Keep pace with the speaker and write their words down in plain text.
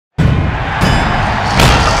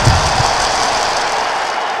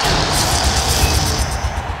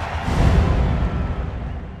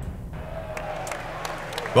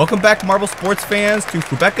Welcome back, Marble sports fans, to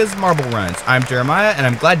Fubeca's Marble Runs. I'm Jeremiah, and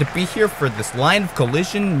I'm glad to be here for this Line of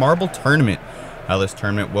Collision Marble Tournament. How this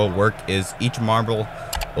tournament will work is each marble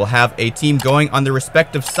will have a team going on their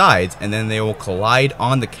respective sides, and then they will collide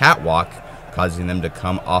on the catwalk, causing them to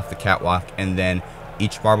come off the catwalk, and then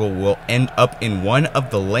each marble will end up in one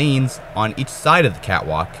of the lanes on each side of the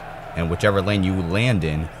catwalk, and whichever lane you land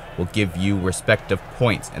in will give you respective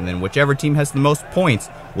points, and then whichever team has the most points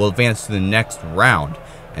will advance to the next round.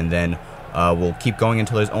 And then we'll keep going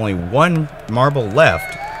until there's only one marble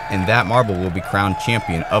left, and that marble will be crowned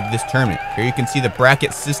champion of this tournament. Here you can see the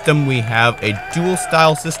bracket system. We have a dual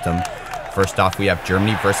style system. First off, we have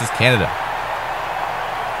Germany versus Canada.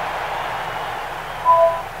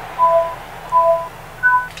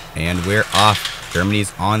 And we're off.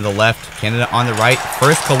 Germany's on the left, Canada on the right.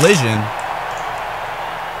 First collision.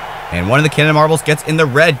 And one of the Canada marbles gets in the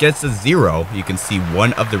red, gets a 0. You can see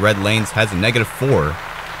one of the red lanes has a -4.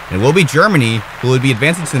 And it will be Germany who would be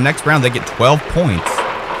advancing to the next round. They get 12 points.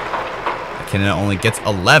 Canada only gets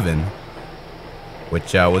 11,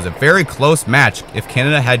 which was a very close match. If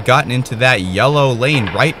Canada had gotten into that yellow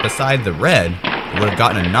lane right beside the red, they would have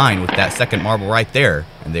gotten a 9 with that second marble right there,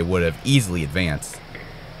 and they would have easily advanced.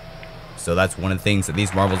 So that's one of the things that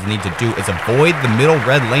these marbles need to do, is avoid the middle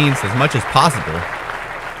red lanes as much as possible.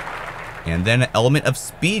 And then an element of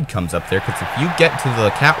speed comes up there, because if you get to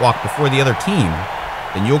the catwalk before the other team,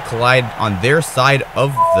 then you'll collide on their side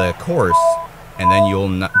of the course, and then you'll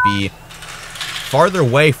not be farther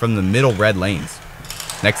away from the middle red lanes.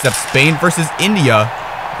 Next up, Spain versus India.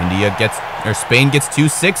 Spain gets 2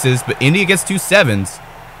 6s, but India gets 2 7s.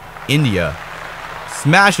 India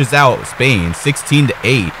smashes out Spain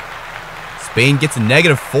 16-8. Spain gets a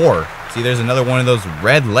 -4. See, there's another one of those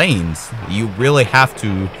red lanes. You really have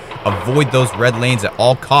to avoid those red lanes at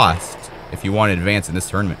all costs if you want to advance in this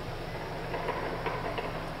tournament.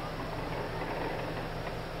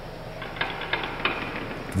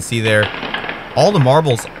 You can see there, all the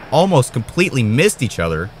marbles almost completely missed each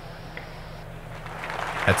other.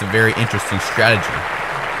 That's a very interesting strategy.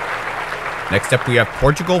 Next up, we have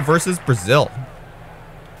Portugal versus Brazil.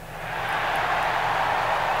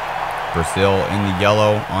 Brazil in the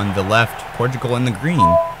yellow on the left, Portugal in the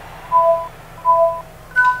green.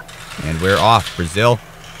 And we're off. Brazil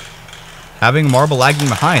having a marble lagging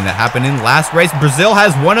behind. That happened in last race. Brazil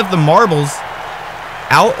has one of the marbles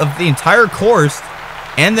out of the entire course,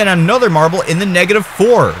 and then another marble in the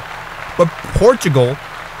 -4. But Portugal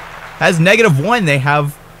has -1. They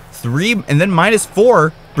have 3 and then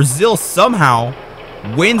 -4. Brazil somehow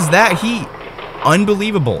wins that heat.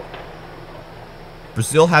 Unbelievable.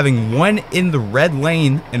 Brazil having one in the red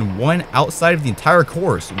lane and one outside of the entire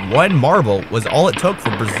course. One marble was all it took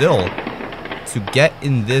for Brazil to get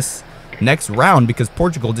in this next round, because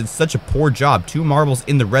Portugal did such a poor job. 2 marbles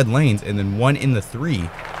in the red lanes and then 1 in the 3.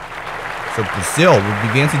 So Brazil will be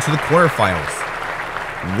advancing to the quarterfinals.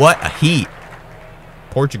 What a heat.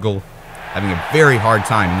 Portugal having a very hard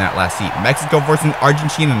time in that last heat. Mexico versus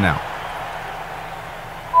Argentina now.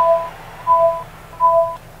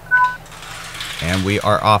 And we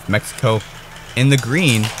are off. Mexico in the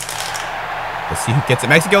green. Let's see who gets it.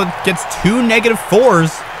 Mexico gets 2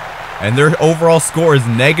 -4s, and their overall score is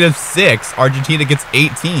 -6. Argentina gets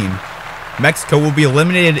 18. Mexico will be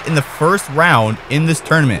eliminated in the first round in this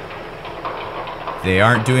tournament. They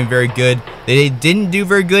aren't doing very good. They didn't do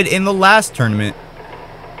very good in the last tournament,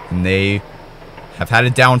 and they have had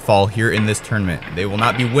a downfall here in this tournament. They will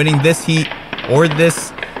not be winning this heat or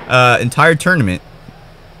this entire tournament.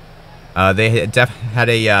 They had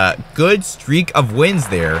a good streak of wins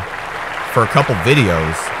there for a couple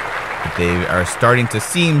videos, but they are starting to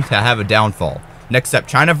seem to have a downfall. Next up,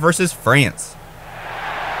 China versus France.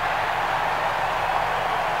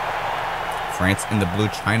 France in the blue,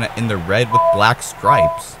 China in the red with black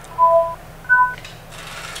stripes.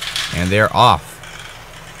 And they're off.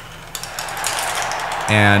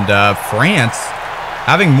 And France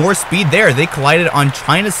having more speed there. They collided on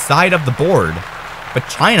China's side of the board, but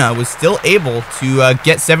China was still able to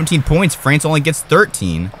get 17 points. France only gets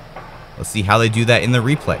 13. Let's see how they do that in the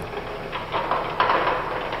replay. You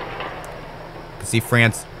can see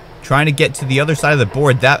France trying to get to the other side of the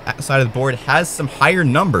board. That side of the board has some higher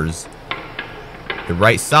numbers. The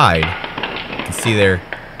right side, you can see there,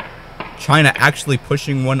 China actually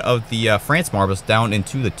pushing one of the France marbles down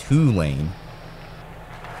into the 2 lane.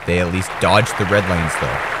 They at least dodged the red lanes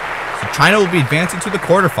though. So China will be advancing to the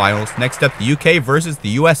quarterfinals. Next up, the UK versus the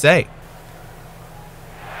USA.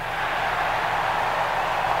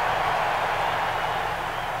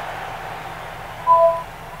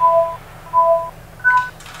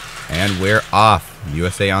 And we're off.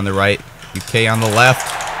 USA on the right, UK on the left.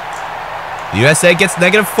 The USA gets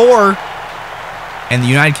 -4. And the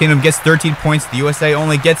United Kingdom gets 13 points. The USA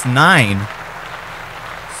only gets 9.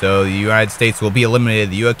 So the United States will be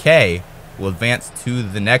eliminated. The UK will advance to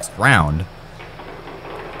the next round.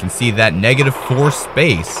 You can see that -4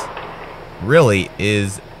 space really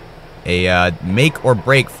is a make or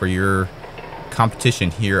break for your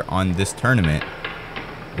competition here on this tournament.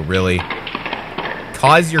 It will really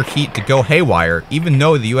cause your heat to go haywire, even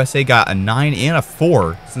though the USA got a 9 and a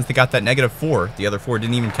 4. Since they got that -4, the other 4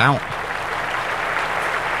 didn't even count.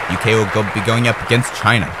 UK will be going up against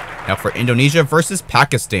China. Now for Indonesia versus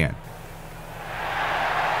Pakistan.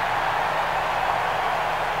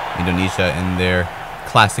 Indonesia in their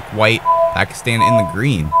classic white, Pakistan in the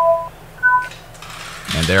green.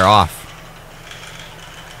 And they're off.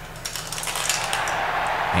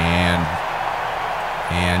 And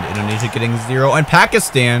Indonesia getting 0. And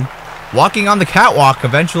Pakistan walking on the catwalk,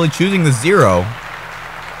 eventually choosing the 0.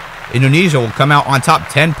 Indonesia will come out on top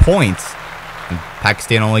 10 points. And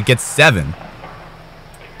Pakistan only gets 7.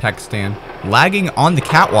 Pakistan lagging on the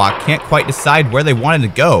catwalk, can't quite decide where they wanted to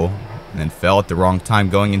go. And then fell at the wrong time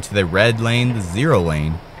going into the red lane, the 0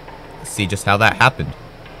 lane. Let's see just how that happened.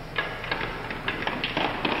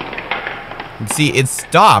 You can see it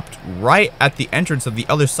stopped right at the entrance of the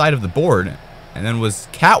other side of the board and then was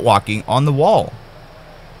catwalking on the wall.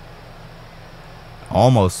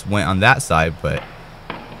 Almost went on that side, but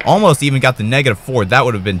almost even got the -4. That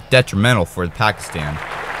would have been detrimental for Pakistan.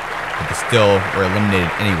 But they still were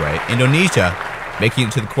eliminated anyway. Indonesia making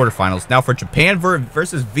it to the quarterfinals. Now for Japan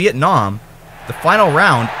versus Vietnam, the final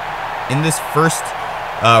round in this first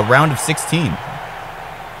round of 16.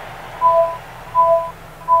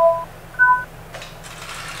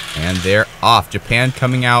 And they're off. Japan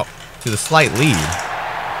coming out to the slight lead.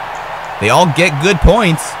 They all get good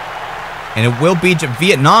points. And it will be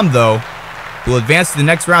Vietnam, though, who will advance to the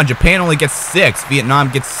next round. Japan only gets 6. Vietnam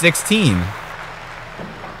gets 16.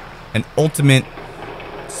 An ultimate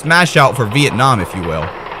smash out for Vietnam, if you will.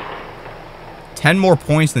 10 more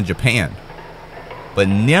points than Japan. But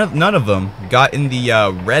none of them got in the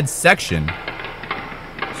red section.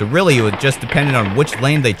 So really, it would just depend on which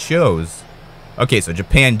lane they chose. Okay, so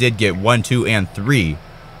Japan did get 1, 2, and 3.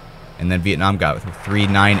 And then Vietnam got 3,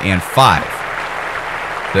 9, and 5.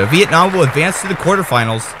 So Vietnam will advance to the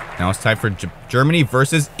quarterfinals. Now it's time for Germany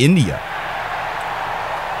versus India.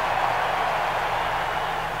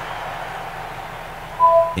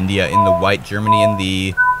 India in the white, Germany in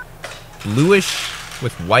the bluish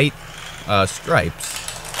with white stripes.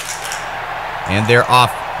 And they're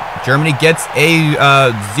off. Germany gets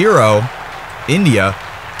a 0. India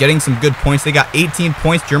getting some good points. They got 18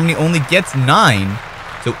 points. Germany only gets 9.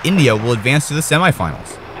 So India will advance to the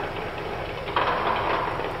semifinals.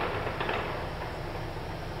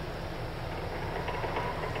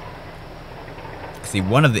 See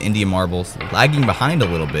one of the India marbles lagging behind a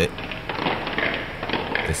little bit.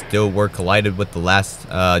 They still were collided with the last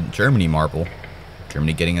Germany marble.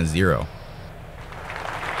 Germany getting a 0.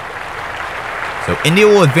 So India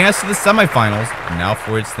will advance to the semifinals. And now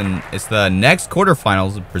for it's the next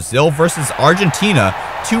quarterfinals. Brazil versus Argentina.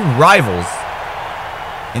 2 rivals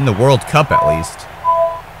in the World Cup, at least.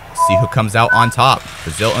 See who comes out on top.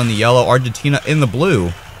 Brazil in the yellow, Argentina in the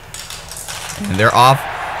blue. And they're off.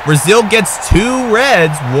 Brazil gets 2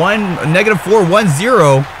 reds, -4, 1,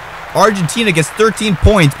 0. Argentina gets 13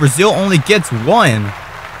 points. Brazil only gets 1.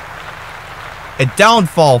 A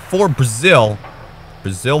downfall for Brazil.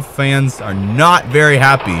 Brazil fans are not very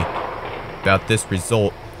happy about this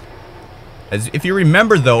result. As if you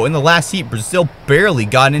remember, though, in the last heat, Brazil barely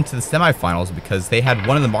got into the semifinals because they had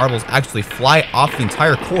one of the marbles actually fly off the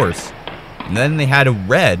entire course. And then they had a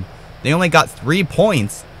red. They only got 3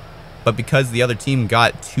 points. But because the other team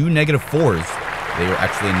got 2 -4s, they were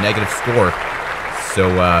actually a negative score.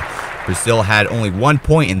 So Brazil had only 1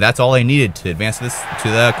 point, and that's all they needed to advance to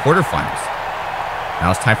the quarterfinals. Now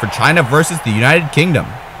it's time for China versus the United Kingdom.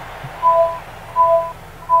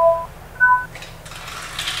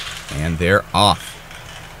 And they're off.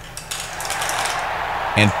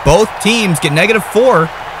 And both teams get -4.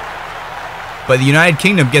 But the United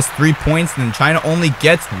Kingdom gets 3 points, and China only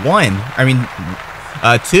gets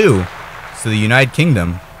 2. So the United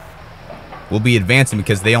Kingdom will be advancing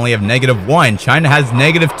because they only have -1. China has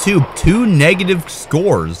 -2. 2 negative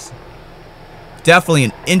scores. Definitely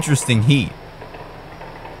an interesting heat.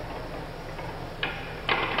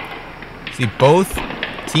 See, both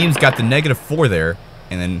teams got the -4 there,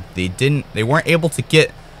 and then they weren't able to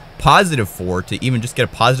get +4 to even just get a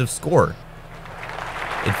positive score.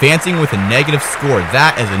 Advancing with a negative score,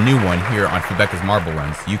 that is a new one here on Fubeca's Marble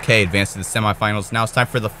Runs. UK advanced to the semifinals. Now it's time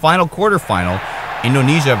for the final quarterfinal.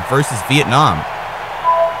 Indonesia versus Vietnam.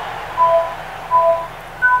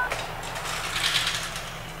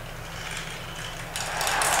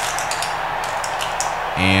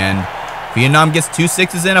 And Vietnam gets 2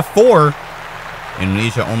 6s and a 4.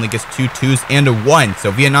 Indonesia only gets 2 2s and a 1.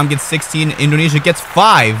 So Vietnam gets 16, Indonesia gets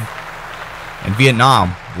 5. And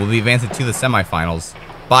Vietnam will be advancing to the semifinals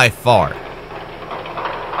by far.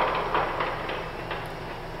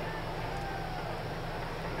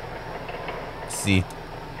 See,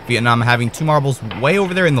 Vietnam having 2 marbles way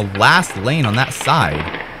over there in the last lane on that side.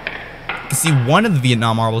 You can see one of the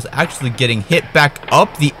Vietnam marbles actually getting hit back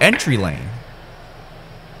up the entry lane.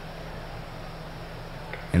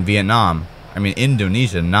 And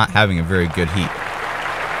Indonesia not having a very good heat.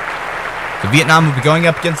 So Vietnam will be going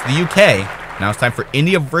up against the UK. Now it's time for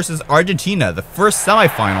India versus Argentina, the first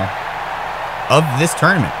semifinal of this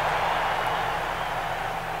tournament.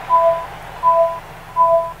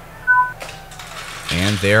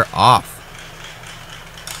 And they're off.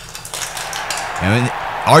 And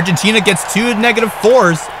Argentina gets 2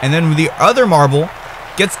 -4s, and then the other marble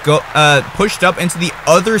gets pushed up into the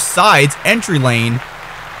other side's entry lane.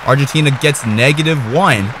 Argentina gets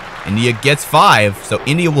 -1. India gets 5, so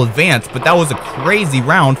India will advance, but that was a crazy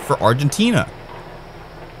round for Argentina.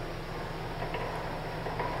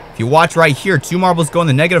 If you watch right here, 2 marbles go in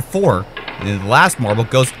the -4, and then the last marble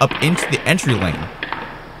goes up into the entry lane.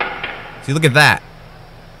 See, look at that.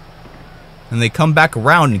 And they come back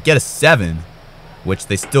around and get a 7, which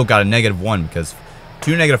they still got a -1, because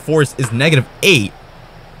 2 -4s is -8,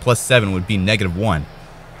 plus 7 would be -1.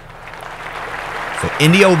 So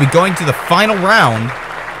India will be going to the final round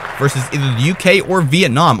versus either the UK or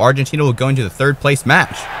Vietnam. Argentina will go into the 3rd place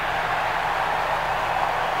match.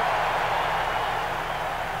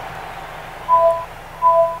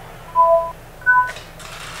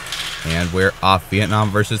 And we're off.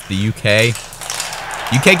 Vietnam versus the UK.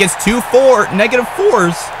 UK gets 2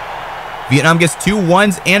 -4s. Vietnam gets 2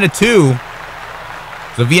 1s and a 2.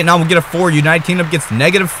 So Vietnam will get a 4. United Kingdom gets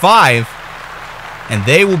 -5. And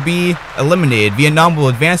they will be eliminated. Vietnam will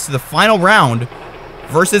advance to the final round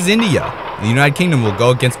versus India. The United Kingdom will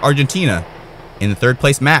go against Argentina in the 3rd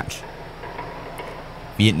place match.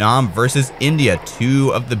 Vietnam versus India,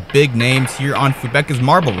 2 of the big names here on Fubeca's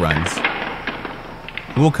marble runs.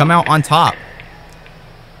 Who will come out on top?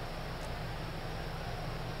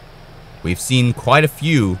 We've seen quite a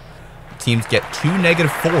few teams get 2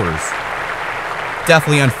 -4s.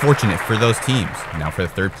 Definitely unfortunate for those teams. Now for the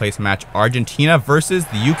 3rd place match, Argentina versus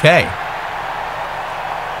the UK.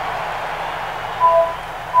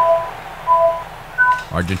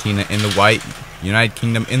 Argentina in the white, United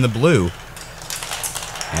Kingdom in the blue.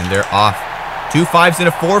 And they're off. 2 5s and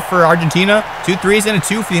a 4 for Argentina. 2 3s and a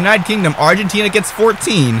 2 for the United Kingdom. Argentina gets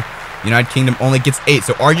 14. United Kingdom only gets 8.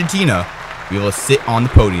 So Argentina will be able to sit on the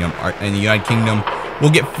podium. And the United Kingdom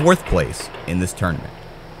will get 4th place in this tournament.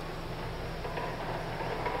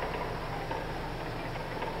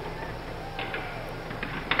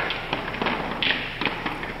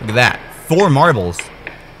 Look at that. 4 marbles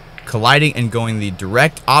colliding and going the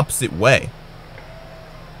direct opposite way.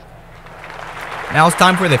 Now it's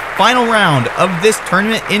time for the final round of this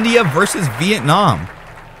tournament, India versus Vietnam.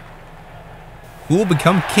 Who will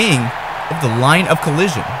become king of the line of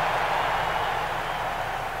collision?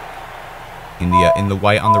 India in the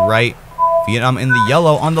white on the right, Vietnam in the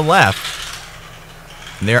yellow on the left.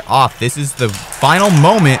 And they're off. This is the final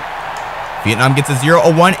moment. Vietnam gets a 0, a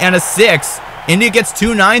 1, and a 6. India gets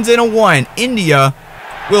 2 9s and a 1. India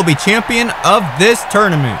will be champion of this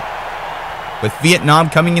tournament, with Vietnam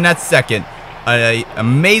coming in at 2nd. An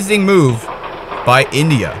amazing move by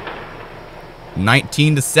India.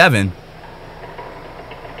 19-7.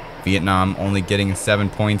 Vietnam only getting 7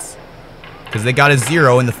 points because they got a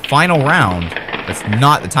 0 in the final round. That's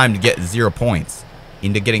not the time to get 0 points.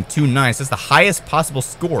 India getting 2 9s. That's the highest possible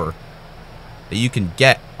score that you can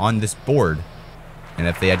get on this board. And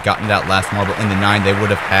if they had gotten that last marble in the 9, they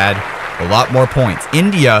would have had a lot more points.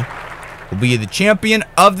 India will be the champion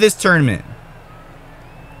of this tournament.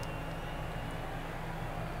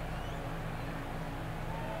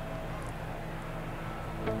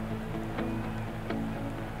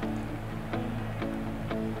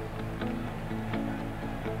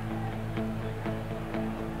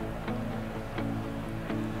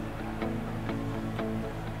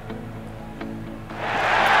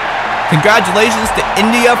 Congratulations to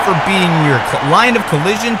India for being your line of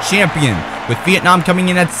collision champion, with Vietnam coming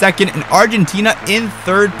in at 2nd and Argentina in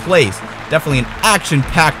 3rd place. Definitely an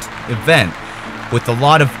action-packed event with a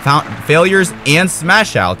lot of failures and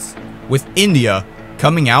smash outs, with India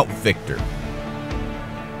coming out victor.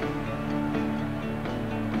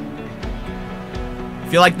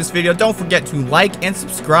 If you like this video, don't forget to like and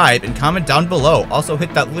subscribe and comment down below. Also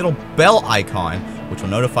hit that little bell icon, which will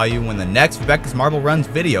notify you when the next Fubeca's Marble Runs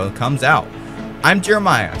video comes out. I'm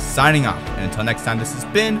Jeremiah, signing off, and until next time, this has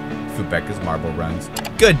been Fubeca's Marble Runs.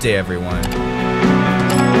 Good day, everyone.